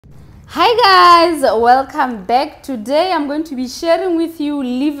Hi guys, welcome back. Today I'm going to be sharing with you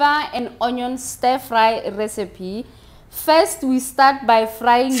liver and onion stir fry recipe. First we start by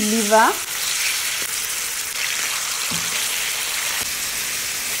frying liver.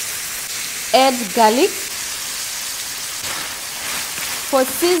 Add garlic. For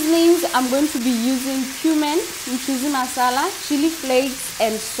seasonings I'm going to be using cumin, mchuzi masala, chili flakes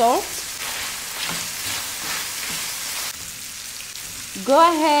and salt. Go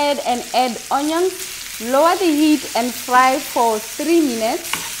ahead and add onions, lower the heat and fry for 3 minutes.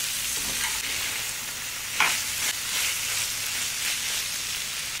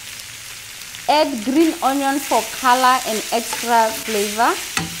 Add green onion for color and extra flavor.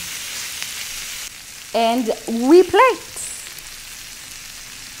 And we plate.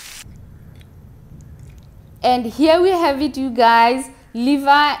 And here we have it, you guys, liver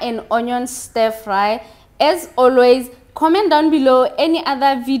and onion stir fry. As always, comment down below any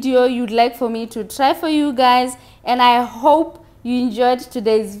other video you'd like for me to try for you guys, and I hope you enjoyed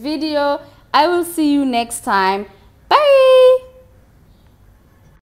today's video. I will see you next time. Bye.